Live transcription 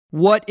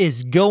What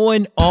is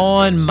going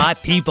on, my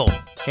people?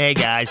 Hey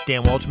guys,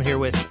 Dan Walshman here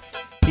with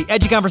the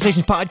Edgy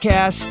Conversations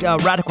podcast,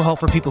 radical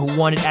help for people who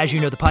want it. As you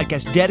know, the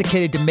podcast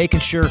dedicated to making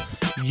sure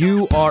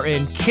you are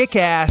in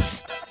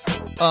kick-ass,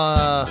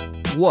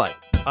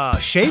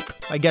 shape?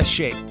 I guess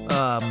shape.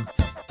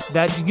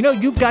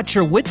 That, you've got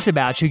your wits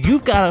about you.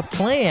 You've got a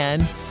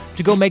plan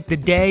to go make the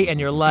day and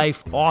your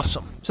life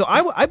awesome. So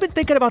I've been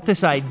thinking about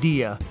this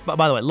idea.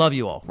 By the way, love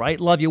you all, right?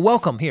 Love you.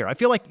 Welcome here. I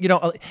feel like,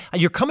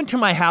 you're coming to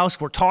my house,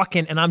 we're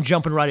talking, and I'm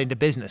jumping right into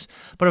business.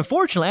 But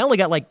unfortunately, I only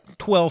got like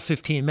 12,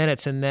 15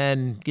 minutes, and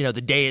then, the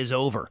day is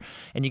over,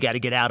 and you got to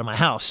get out of my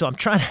house. So I'm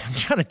trying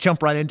to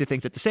jump right into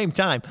things. At the same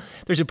time,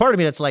 there's a part of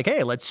me that's like,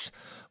 hey, let's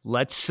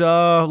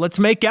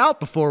make out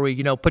before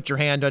we, put your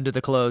hand under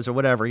the clothes or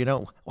whatever,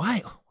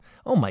 Why?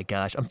 Oh my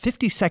gosh, I'm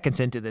 50 seconds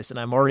into this, and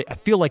I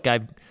feel like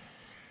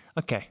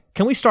Okay,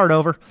 can we start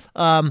over?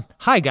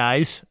 Hi,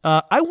 guys.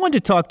 I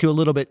wanted to talk to you a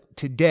little bit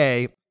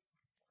today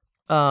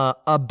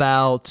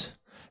about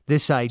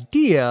this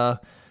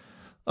idea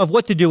of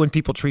what to do when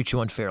people treat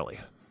you unfairly.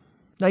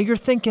 Now, you're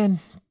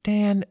thinking,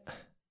 Dan,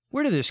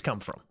 where did this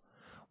come from?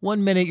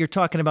 One minute you're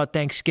talking about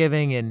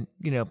Thanksgiving and,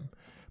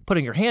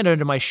 putting your hand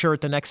under my shirt.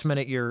 The next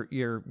minute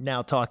you're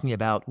now talking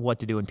about what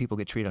to do when people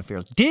get treated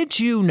unfairly. Did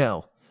you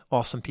know,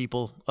 awesome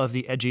people of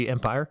the Edgy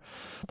Empire,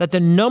 that the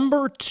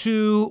number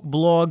 2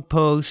 blog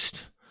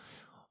post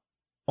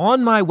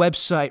on my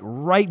website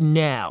right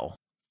now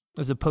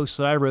is a post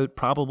that I wrote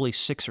probably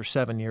 6 or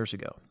 7 years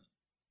ago.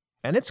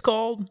 And it's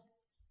called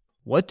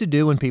What to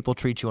Do When People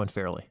Treat You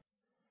Unfairly.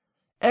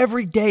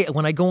 Every day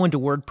when I go into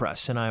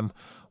WordPress and I'm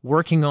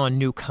working on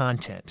new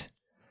content,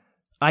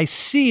 I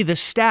see the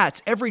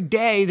stats. Every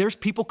day there's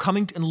people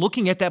coming and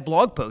looking at that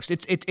blog post.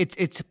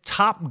 It's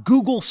top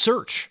Google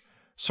search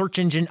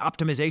engine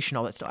optimization,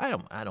 all that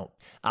stuff. I don't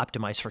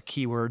optimize for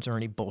keywords or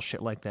any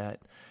bullshit like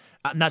that.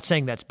 I'm not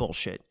saying that's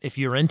bullshit. If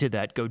you're into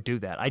that, go do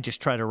that. I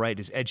just try to write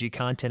as edgy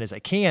content as I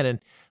can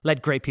and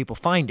let great people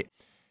find it.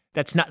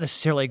 That's not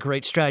necessarily a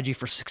great strategy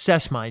for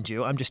success, mind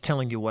you. I'm just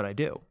telling you what I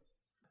do.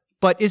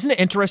 But isn't it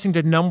interesting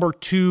the number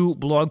 2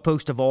 blog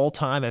post of all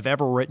time I've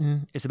ever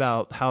written is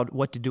about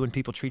what to do when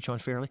people treat you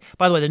unfairly?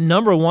 By the way, the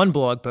number 1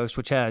 blog post,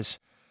 which has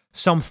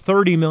some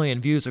 30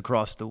 million views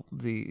across the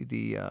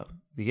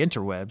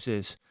interwebs,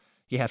 is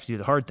you have to do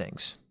the hard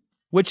things.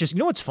 Which is,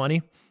 what's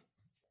funny?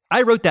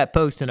 I wrote that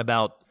post in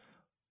about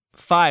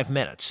 5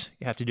 minutes.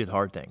 You have to do the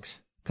hard things.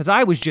 Because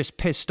I was just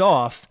pissed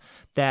off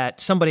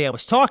that somebody I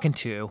was talking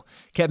to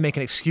kept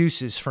making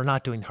excuses for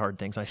not doing the hard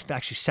things. I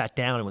actually sat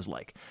down and was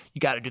like,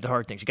 you got to do the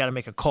hard things. You got to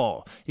make a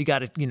call. You got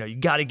to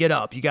get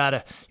up. You got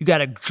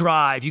to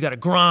drive. You got to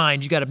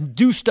grind. You got to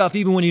do stuff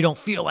even when you don't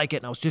feel like it.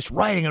 And I was just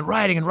writing and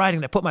writing and writing.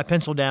 And I put my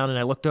pencil down and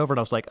I looked over and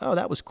I was like, oh,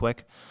 that was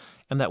quick.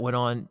 And that went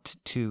on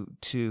to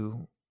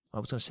I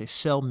was going to say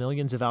sell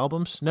millions of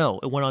albums. No,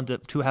 it went on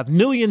to have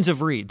millions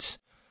of reads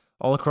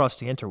all across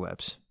the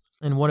interwebs.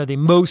 And one of the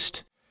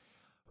most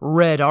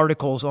read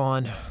articles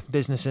on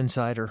Business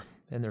Insider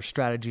in their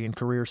strategy and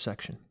career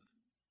section.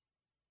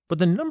 But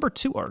the number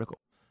 2 article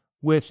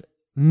with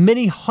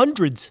many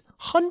hundreds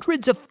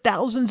of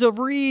thousands of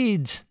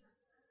reads,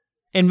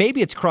 and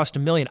maybe it's crossed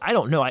 1 million. I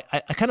don't know. I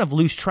kind of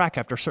lose track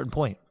after a certain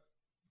point.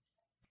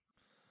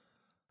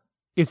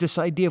 Is this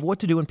idea of what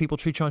to do when people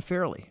treat you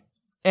unfairly.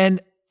 And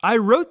I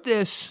wrote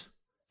this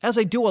as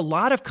I do a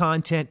lot of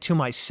content to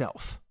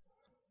myself.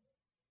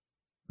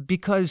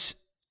 Because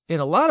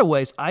in a lot of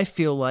ways, I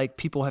feel like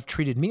people have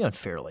treated me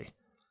unfairly.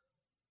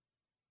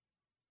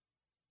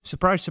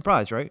 Surprise,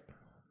 surprise, right?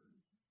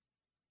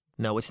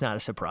 No, it's not a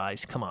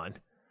surprise. Come on.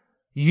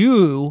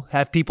 You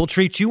have people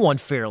treat you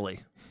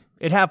unfairly.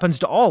 It happens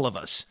to all of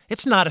us.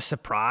 It's not a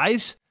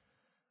surprise.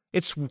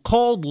 It's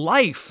called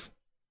life.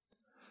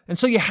 And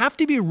so you have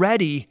to be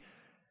ready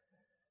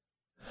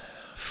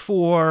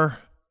for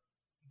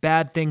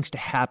bad things to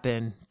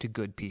happen to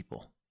good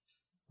people.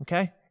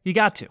 Okay? You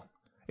got to.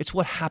 It's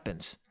what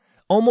happens.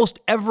 Almost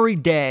every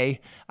day,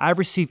 I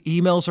receive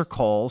emails or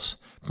calls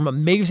from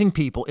amazing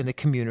people in the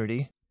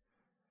community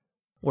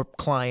or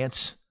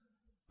clients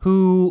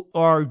who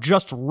are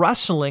just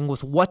wrestling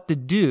with what to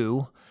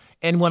do.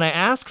 And when I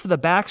ask for the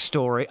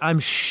backstory, I'm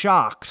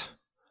shocked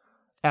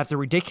at the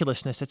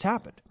ridiculousness that's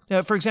happened.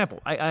 Now, for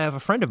example, I have a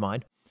friend of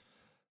mine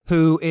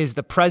who is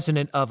the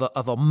president of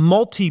a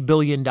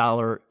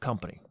multi-billion-dollar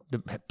company, the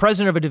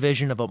president of a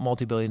division of a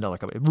multi-billion-dollar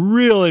company,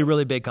 really,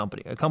 really big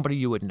company, a company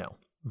you would know,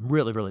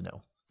 really, really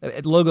know.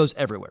 Logos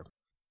everywhere.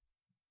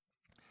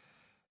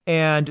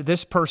 And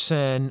this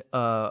person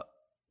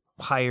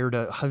hired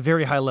a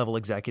very high-level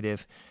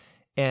executive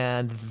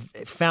and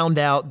found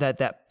out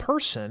that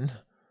person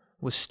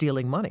was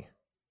stealing money,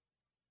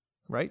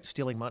 right?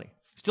 Stealing money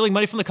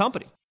from the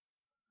company.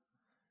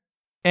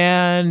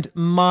 And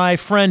my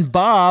friend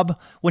Bob,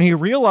 when he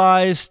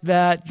realized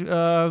that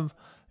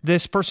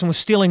this person was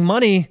stealing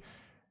money,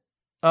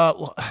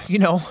 what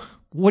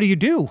do you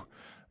do?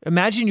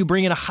 Imagine you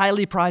bring in a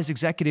highly prized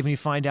executive and you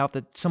find out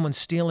that someone's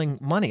stealing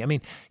money. I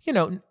mean,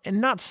 and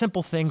not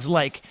simple things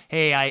like,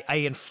 hey, I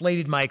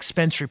inflated my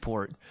expense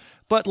report,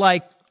 but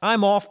like,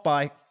 I'm off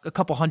by a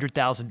couple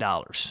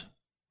 $100,000.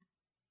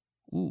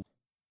 Ooh.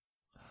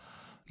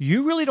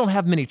 You really don't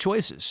have many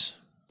choices.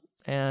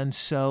 And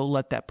so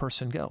let that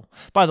person go.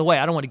 By the way,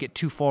 I don't want to get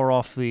too far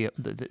off the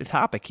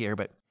topic here,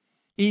 but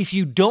if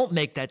you don't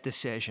make that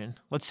decision,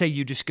 let's say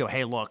you just go,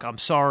 hey, look, I'm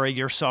sorry,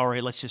 you're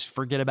sorry, let's just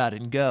forget about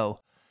it and go.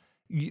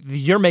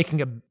 You're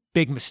making a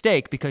big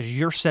mistake because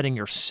you're setting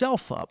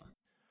yourself up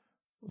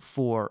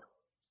for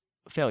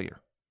failure.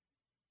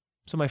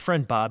 So my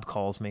friend Bob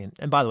calls me,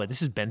 and by the way,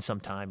 this has been some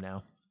time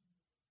now.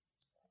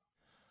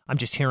 I'm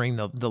just hearing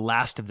the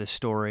last of this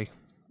story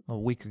a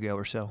week ago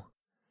or so.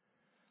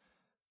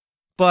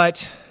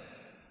 But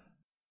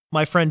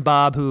my friend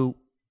Bob, who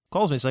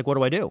calls me, he's like, what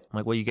do I do? I'm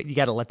like, well, you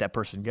got to let that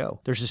person go.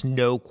 There's just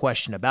no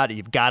question about it.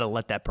 You've got to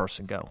let that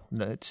person go.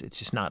 No, it's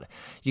just not.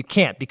 You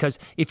can't, because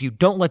if you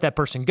don't let that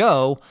person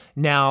go,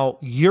 now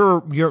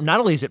you're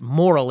not only is it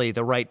morally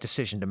the right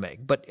decision to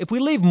make, but if we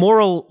leave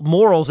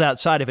morals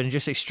outside of it and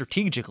just say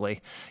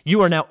strategically,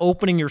 you are now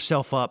opening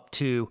yourself up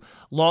to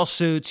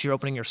lawsuits. You're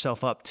opening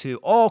yourself up to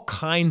all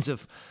kinds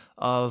of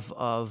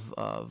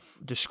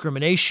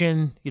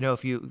discrimination. You know,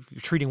 if you're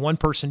treating one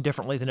person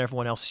differently than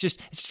everyone else,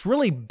 it's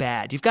really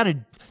bad. You've got to,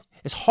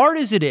 as hard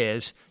as it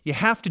is, you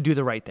have to do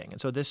the right thing. And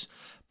so this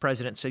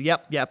president said,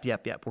 yep,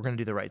 we're going to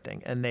do the right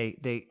thing. And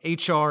they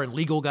HR and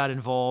legal got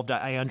involved.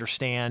 I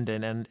understand.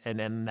 And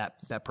then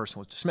that person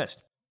was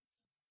dismissed.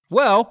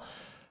 Well,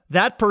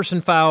 that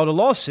person filed a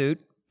lawsuit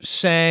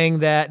saying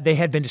that they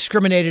had been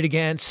discriminated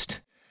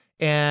against.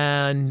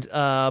 And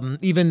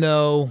even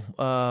though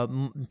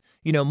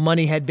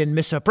money had been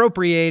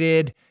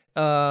misappropriated,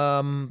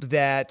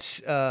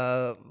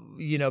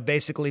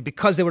 basically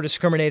because they were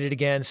discriminated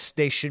against,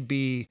 they should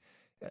be,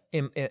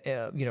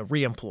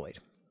 reemployed.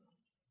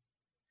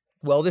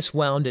 Well, this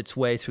wound its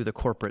way through the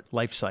corporate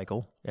life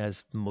cycle,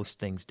 as most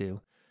things do.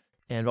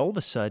 And all of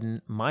a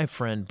sudden, my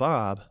friend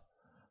Bob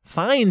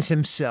finds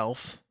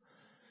himself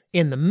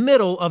in the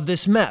middle of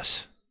this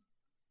mess.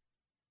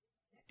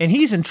 And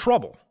he's in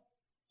trouble.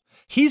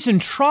 He's in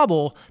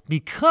trouble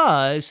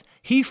because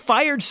he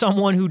fired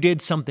someone who did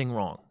something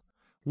wrong.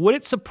 Would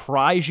it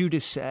surprise you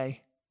to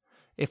say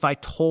if I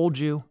told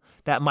you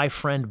that my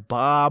friend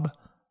Bob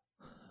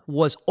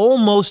was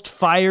almost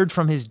fired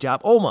from his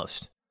job?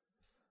 Almost.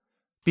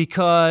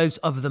 Because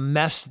of the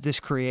mess this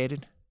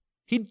created?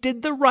 He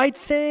did the right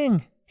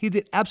thing. He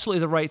did absolutely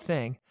the right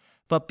thing.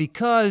 But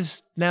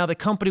because now the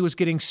company was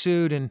getting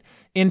sued and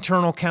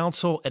internal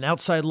counsel and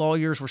outside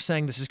lawyers were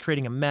saying this is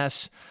creating a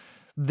mess,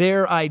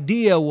 their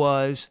idea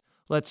was,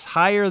 let's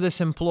hire this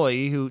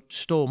employee who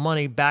stole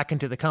money back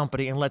into the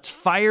company, and let's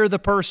fire the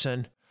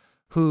person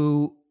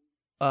who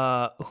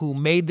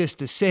made this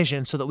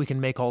decision so that we can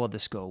make all of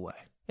this go away.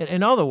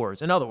 In other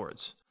words,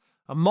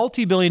 a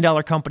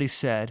multi-billion-dollar company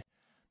said,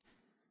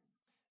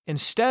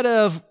 instead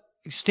of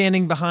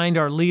standing behind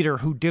our leader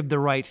who did the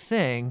right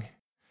thing,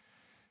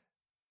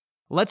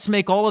 let's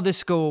make all of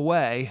this go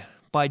away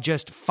by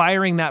just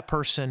firing that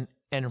person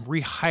and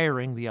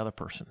rehiring the other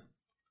person.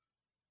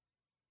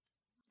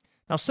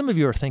 Now, some of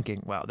you are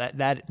thinking, wow,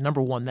 that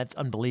number one, that's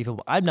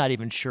unbelievable. I'm not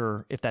even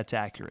sure if that's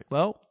accurate.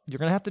 Well, you're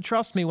going to have to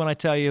trust me when I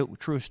tell you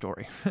true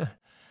story.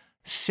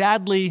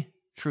 Sadly,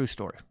 true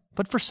story.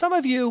 But for some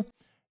of you,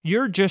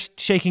 you're just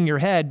shaking your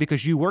head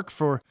because you work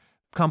for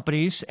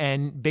companies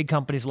and big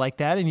companies like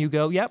that, and you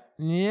go, yep,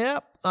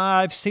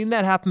 I've seen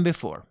that happen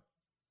before.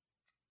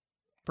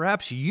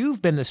 Perhaps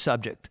you've been the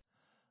subject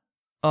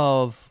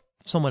of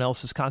someone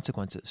else's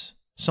consequences.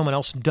 Someone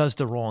else does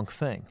the wrong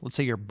thing. Let's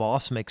say your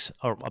boss makes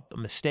a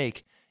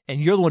mistake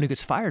and you're the one who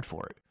gets fired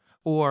for it.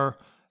 Or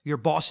your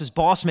boss's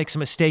boss makes a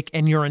mistake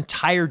and your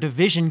entire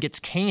division gets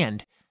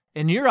canned.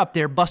 And you're up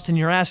there busting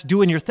your ass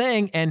doing your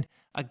thing. And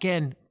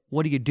again,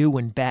 what do you do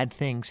when bad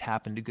things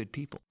happen to good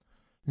people?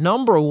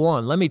 Number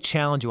one, let me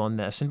challenge you on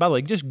this. And by the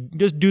way, just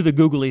do the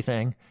googly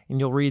thing and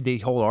you'll read the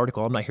whole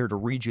article. I'm not here to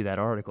read you that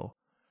article.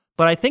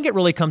 But I think it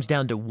really comes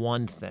down to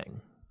one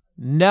thing.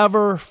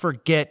 Never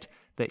forget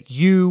that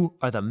you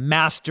are the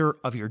master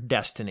of your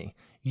destiny.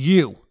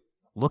 You.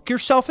 Look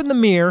yourself in the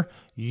mirror.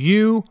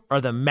 You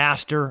are the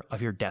master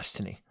of your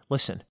destiny.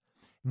 Listen,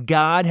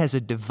 God has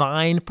a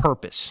divine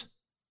purpose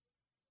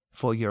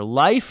for your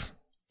life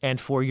and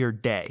for your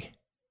day.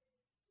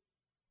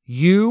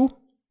 You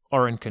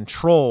are in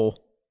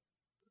control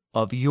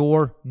of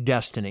your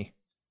destiny.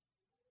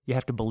 You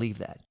have to believe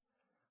that.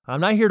 I'm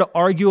not here to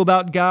argue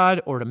about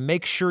God or to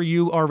make sure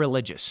you are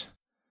religious.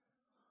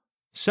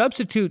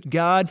 Substitute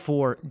God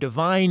for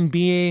divine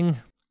being,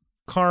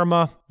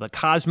 karma, the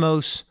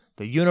cosmos,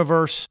 the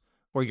universe,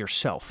 or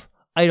yourself.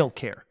 I don't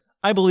care.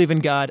 I believe in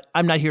God.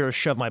 I'm not here to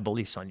shove my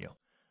beliefs on you.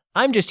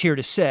 I'm just here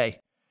to say,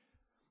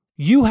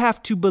 you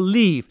have to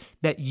believe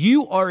that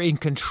you are in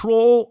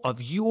control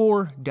of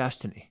your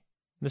destiny.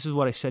 This is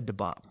what I said to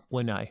Bob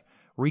when I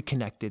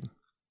reconnected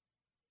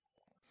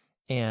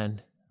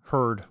and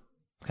heard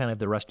kind of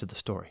the rest of the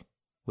story,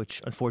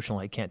 which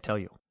unfortunately I can't tell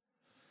you.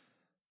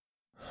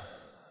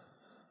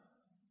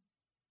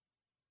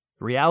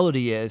 The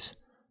reality is,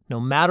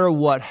 no matter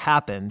what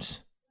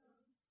happens,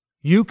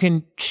 you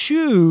can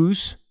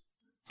choose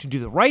to do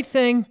the right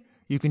thing.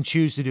 You can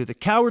choose to do the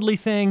cowardly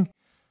thing.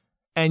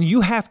 And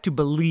you have to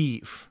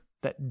believe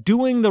that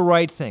doing the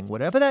right thing,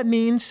 whatever that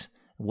means,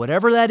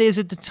 whatever that is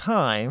at the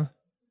time,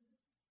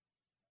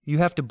 you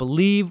have to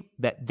believe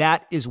that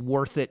that is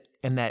worth it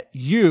and that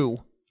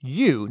you,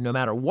 no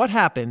matter what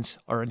happens,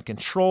 are in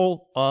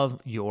control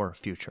of your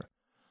future.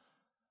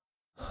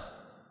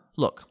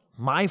 Look,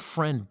 my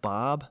friend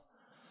Bob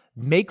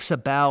makes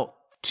about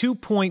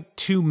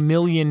 $2.2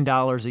 million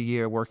a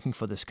year working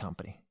for this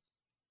company.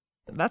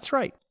 That's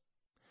right.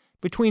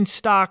 Between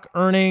stock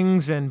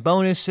earnings and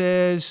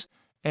bonuses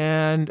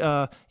and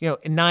 $800,000 or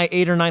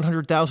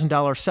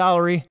 $900,000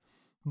 salary,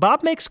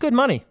 Bob makes good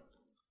money,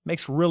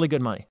 makes really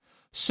good money.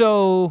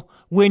 So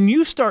when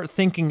you start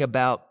thinking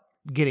about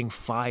getting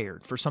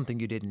fired for something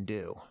you didn't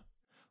do,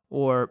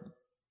 or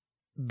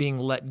being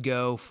let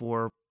go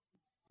for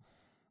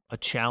a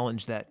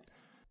challenge that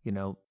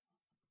you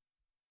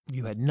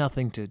had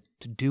nothing to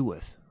do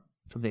with,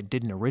 something that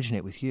didn't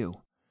originate with you,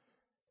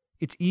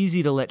 it's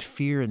easy to let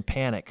fear and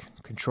panic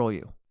control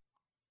you,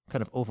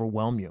 kind of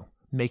overwhelm you,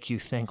 make you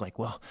think like,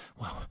 what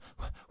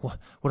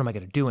am I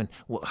going to do? And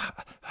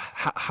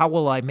how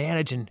will I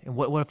manage? And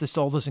what if this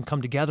all doesn't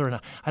come together? And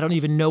I don't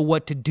even know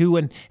what to do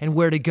and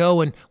where to go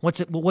and what's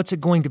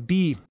it going to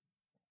be?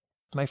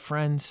 My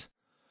friends,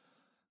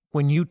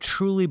 when you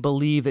truly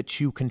believe that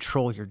you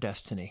control your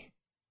destiny,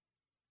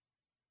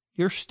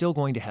 you're still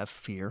going to have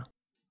fear.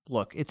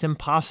 Look, it's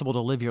impossible to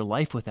live your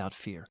life without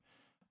fear.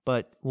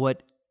 But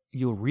what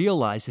you'll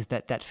realize is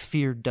that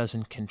fear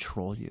doesn't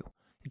control you.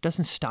 It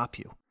doesn't stop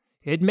you.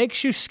 It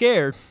makes you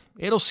scared.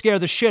 It'll scare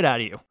the shit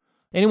out of you.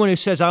 Anyone who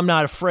says, I'm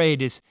not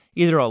afraid, is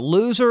either a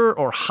loser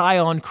or high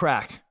on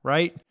crack,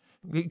 right?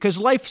 Because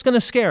life's going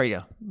to scare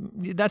you.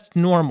 That's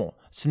normal.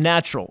 It's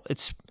natural.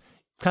 It's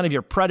kind of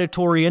your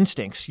predatory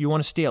instincts. You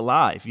want to stay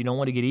alive. You don't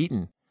want to get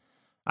eaten.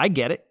 I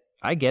get it.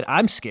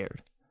 I'm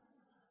scared.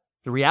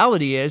 The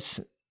reality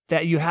is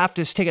that you have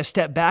to take a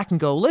step back and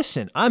go,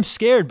 listen, I'm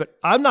scared, but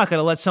I'm not going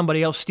to let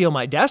somebody else steal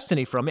my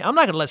destiny from me. I'm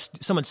not going to let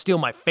someone steal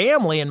my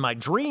family and my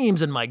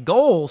dreams and my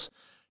goals.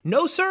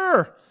 No,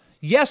 sir.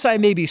 Yes, I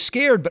may be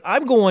scared, but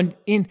I'm going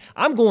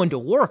to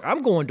work.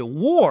 I'm going to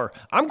war.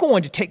 I'm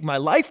going to take my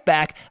life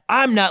back.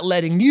 I'm not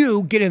letting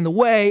you get in the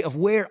way of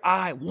where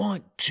I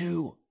want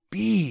to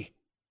be.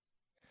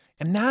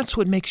 And that's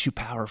what makes you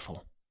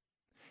powerful.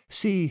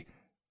 See,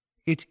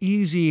 it's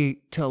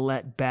easy to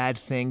let bad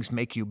things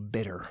make you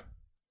bitter.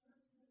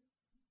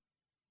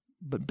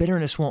 But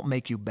bitterness won't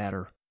make you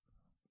better.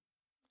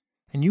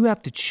 And you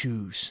have to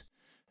choose.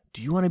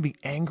 Do you want to be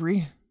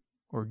angry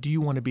or do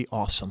you want to be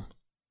awesome?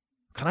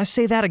 Can I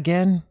say that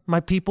again, my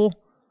people?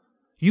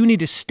 You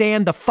need to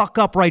stand the fuck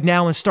up right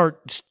now and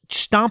start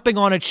stomping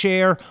on a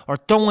chair or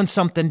throwing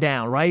something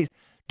down, right?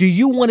 Do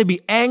you want to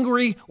be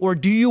angry or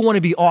do you want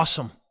to be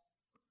awesome?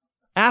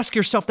 Ask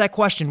yourself that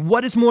question.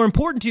 What is more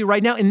important to you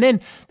right now? And then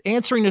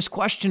answering this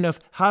question of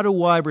how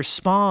do I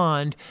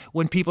respond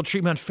when people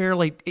treat me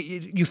unfairly,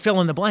 you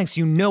fill in the blanks.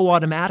 You know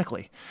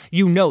automatically.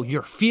 You know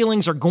your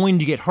feelings are going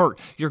to get hurt.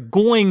 You're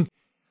going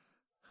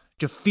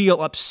to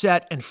feel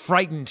upset and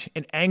frightened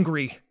and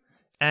angry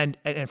and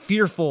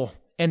fearful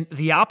and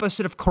the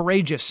opposite of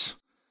courageous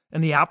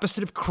and the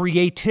opposite of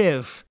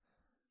creative.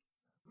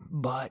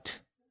 But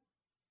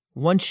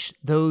once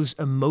those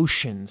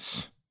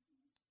emotions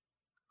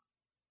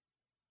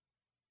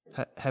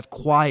have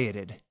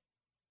quieted,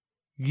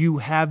 you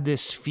have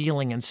this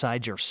feeling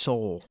inside your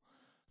soul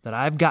that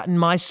I've gotten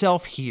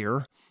myself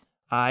here,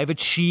 I've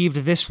achieved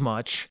this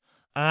much,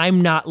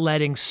 I'm not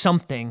letting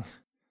something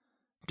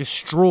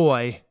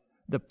destroy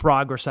the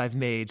progress I've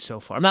made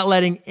so far. I'm not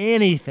letting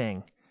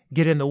anything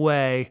get in the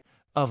way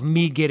of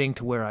me getting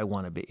to where I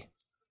want to be.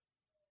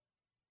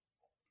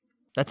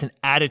 That's an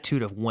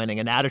attitude of winning,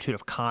 an attitude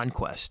of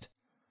conquest,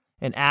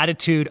 an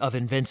attitude of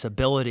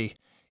invincibility.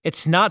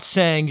 It's not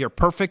saying you're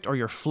perfect or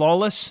you're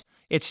flawless.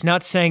 It's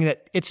not saying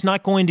that you're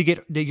not going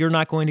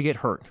to get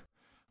hurt.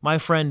 My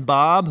friend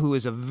Bob, who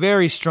is a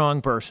very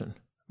strong person,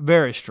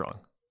 very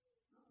strong.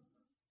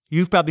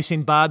 You've probably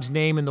seen Bob's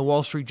name in the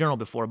Wall Street Journal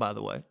before, by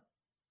the way.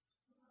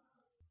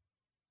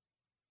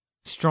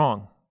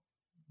 Strong.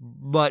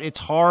 But it's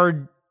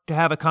hard to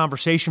have a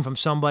conversation from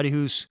somebody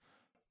who's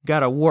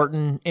got a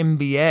Wharton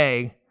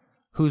MBA,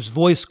 whose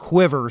voice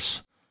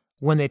quivers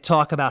when they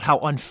talk about how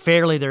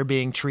unfairly they're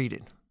being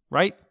treated.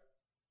 Right?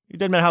 It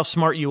doesn't matter how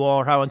smart you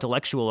are, how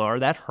intellectual you are,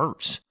 that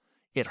hurts.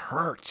 It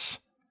hurts.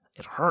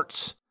 It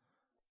hurts.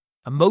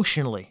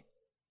 Emotionally,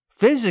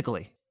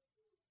 physically,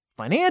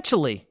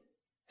 financially,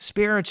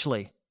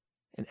 spiritually,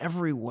 in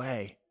every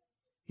way.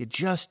 You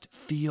just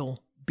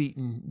feel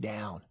beaten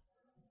down.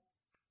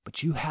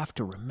 But you have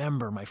to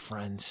remember, my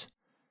friends,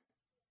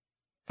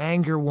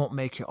 anger won't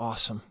make you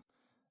awesome.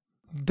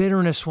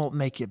 Bitterness won't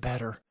make you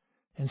better.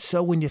 And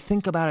so when you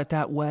think about it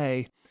that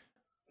way,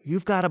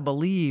 you've got to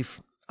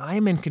believe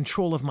I'm in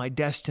control of my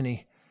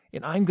destiny,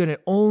 and I'm going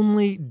to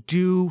only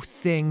do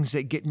things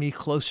that get me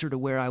closer to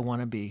where I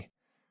want to be.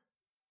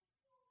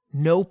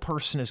 No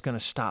person is going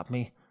to stop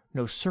me.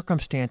 No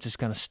circumstance is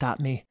going to stop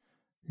me.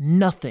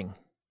 Nothing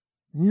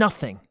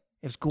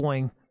is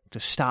going to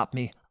stop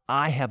me.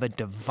 I have a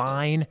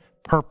divine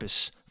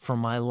purpose for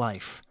my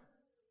life.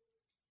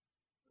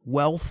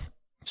 Wealth,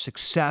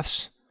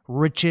 success,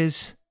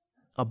 riches,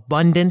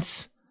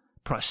 abundance,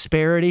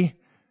 prosperity,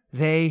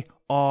 they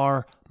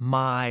are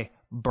my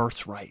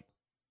birthright.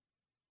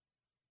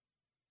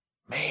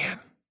 Man,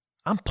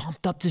 I'm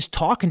pumped up just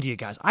talking to you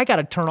guys. I got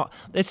to turn off.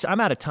 I'm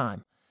out of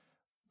time.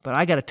 But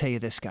I got to tell you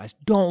this, guys.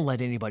 Don't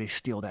let anybody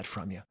steal that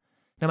from you.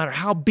 No matter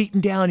how beaten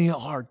down you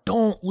are,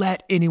 don't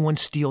let anyone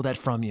steal that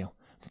from you,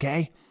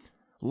 okay?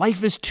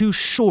 Life is too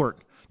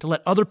short to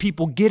let other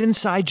people get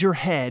inside your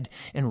head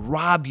and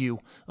rob you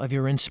of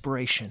your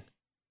inspiration.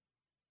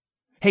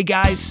 Hey,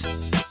 guys.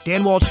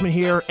 Dan Walshman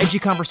here, Edgy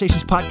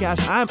Conversations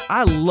Podcast.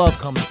 I love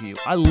coming to you.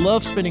 I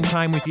love spending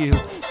time with you.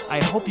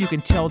 I hope you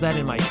can tell that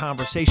in my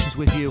conversations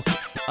with you.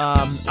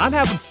 I'm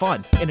having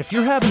fun. And if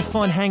you're having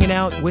fun hanging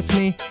out with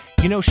me,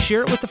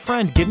 share it with a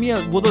friend. Give me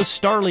one of those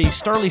starly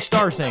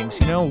things,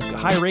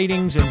 high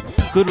ratings and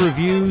good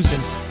reviews.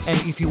 And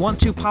if you want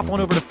to, pop on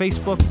over to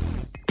Facebook.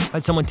 I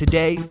had someone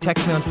today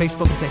text me on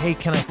Facebook and say, hey,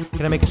 can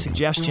I make a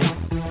suggestion?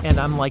 And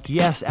I'm like,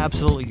 yes,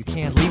 absolutely, you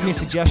can. Leave me a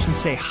suggestion,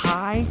 say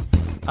hi,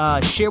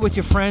 share with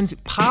your friends.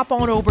 Pop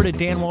on over to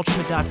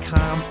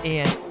danwalshman.com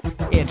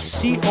and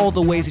see all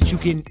the ways that you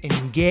can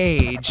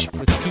engage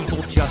with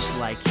people just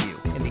like you.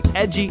 In the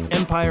Edgy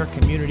Empire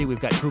community,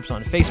 we've got groups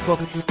on Facebook.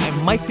 I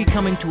might be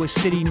coming to a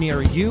city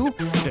near you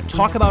to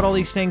talk about all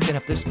these things. And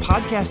if this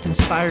podcast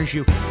inspires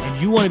you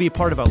and you want to be a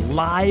part of a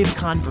live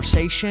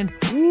conversation,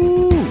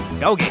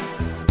 okay,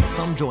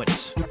 come join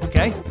us,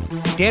 okay?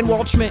 Dan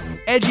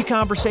Walshman, Edgy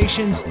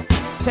Conversations.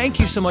 Thank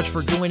you so much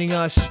for joining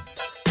us.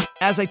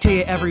 As I tell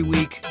you every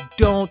week,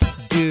 don't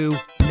do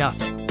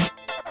nothing.